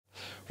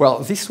Well,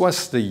 this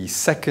was the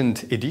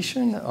second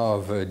edition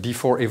of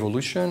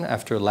D4Evolution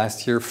after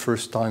last year,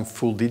 first time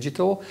full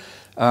digital.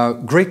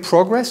 Great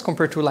progress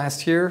compared to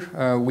last year.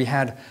 We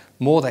had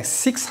more than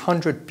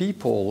 600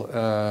 people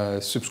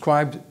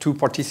subscribed to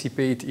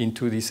participate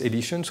into this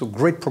edition, so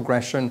great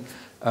progression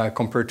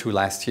compared to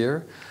last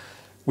year.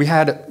 We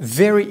had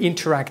very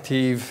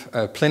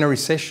interactive plenary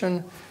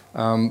session,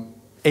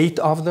 8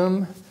 of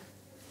them,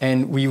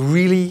 and we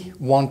really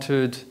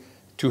wanted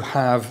to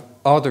have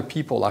other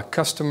people, our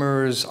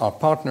customers, our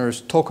partners,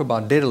 talk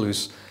about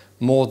Daedalus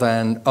more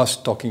than us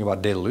talking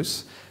about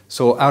Daedalus.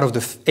 So out of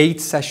the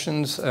 8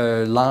 sessions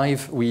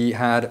live, we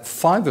had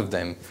 5 of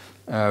them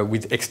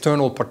with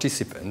external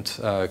participants,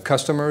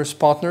 customers,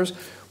 partners.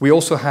 We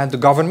also had the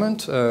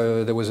government.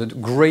 There was a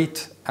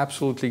great,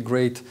 absolutely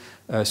great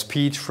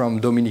speech from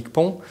Dominique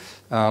Pont,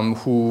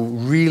 who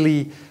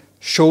really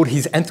showed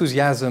his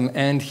enthusiasm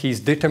and his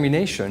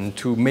determination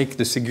to make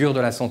the Ségur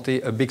de la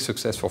Santé a big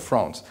success for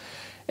France.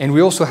 And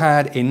we also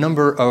had a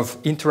number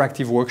of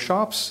interactive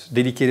workshops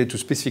dedicated to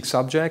specific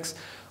subjects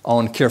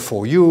on Care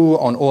for You,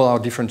 on all our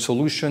different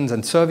solutions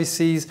and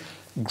services.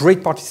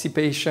 Great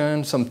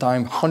participation,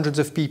 sometimes hundreds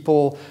of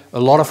people, a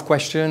lot of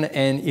questions,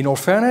 and in all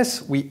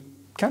fairness, we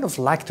kind of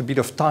lacked a bit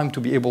of time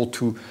to be able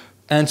to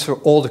answer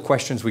all the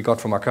questions we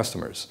got from our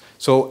customers.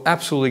 So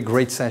absolutely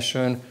great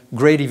session,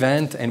 great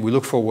event, and we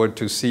look forward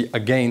to see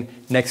again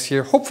next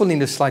year, hopefully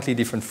in a slightly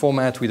different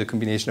format with a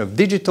combination of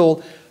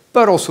digital,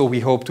 but also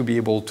we hope to be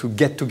able to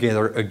get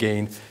together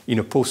again in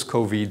a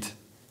post-COVID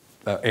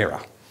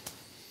era.